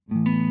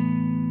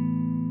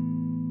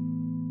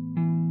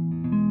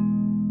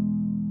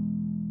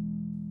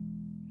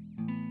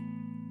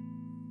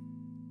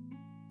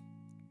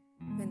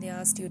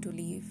asked you to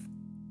leave,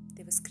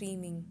 they were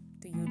screaming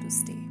to you to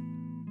stay.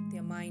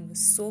 Their mind was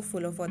so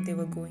full of what they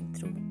were going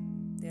through.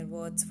 Their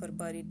words were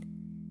buried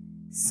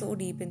so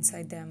deep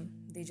inside them,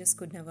 they just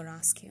could never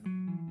ask you.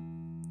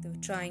 They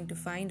were trying to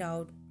find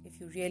out if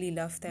you really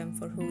loved them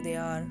for who they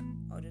are,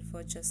 or it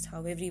was just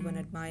how everyone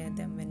admired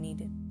them when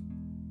needed.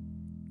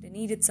 They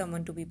needed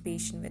someone to be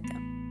patient with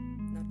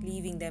them, not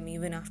leaving them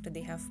even after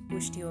they have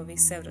pushed you away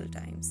several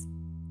times.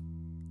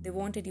 They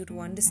wanted you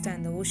to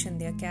understand the ocean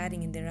they are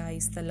carrying in their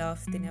eyes, the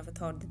love they never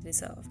thought they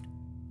deserved.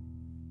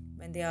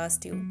 When they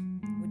asked you,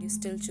 would you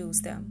still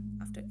choose them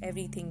after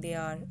everything they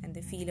are and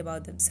they feel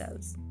about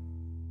themselves?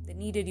 They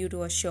needed you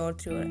to assure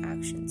through your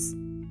actions,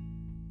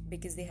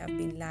 because they have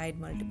been lied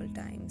multiple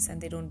times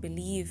and they don't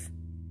believe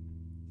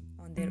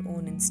on their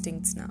own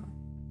instincts now.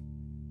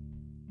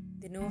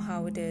 They know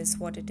how it is,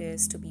 what it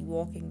is to be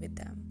walking with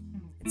them.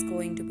 It's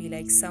going to be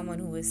like someone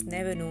who has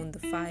never known the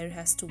fire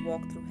has to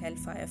walk through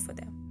hellfire for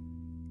them.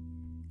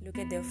 Look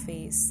at their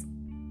face.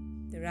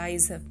 Their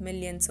eyes have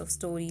millions of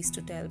stories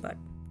to tell, but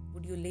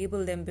would you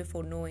label them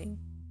before knowing,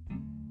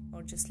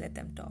 or just let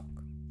them talk?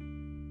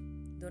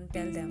 Don't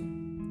tell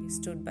them you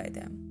stood by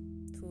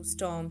them through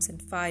storms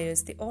and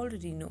fires they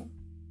already know.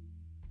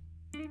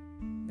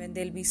 When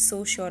they'll be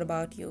so sure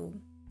about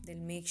you, they'll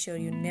make sure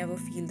you never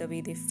feel the way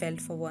they felt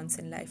for once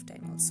in a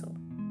lifetime also.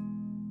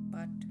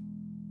 But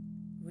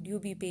would you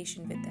be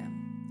patient with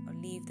them or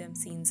leave them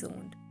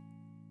seenzoned?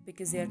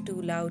 Because they are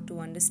too loud to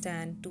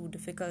understand, too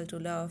difficult to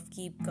love,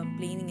 keep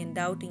complaining and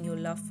doubting your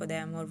love for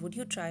them? Or would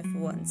you try for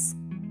once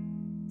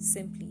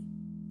simply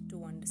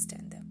to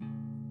understand them?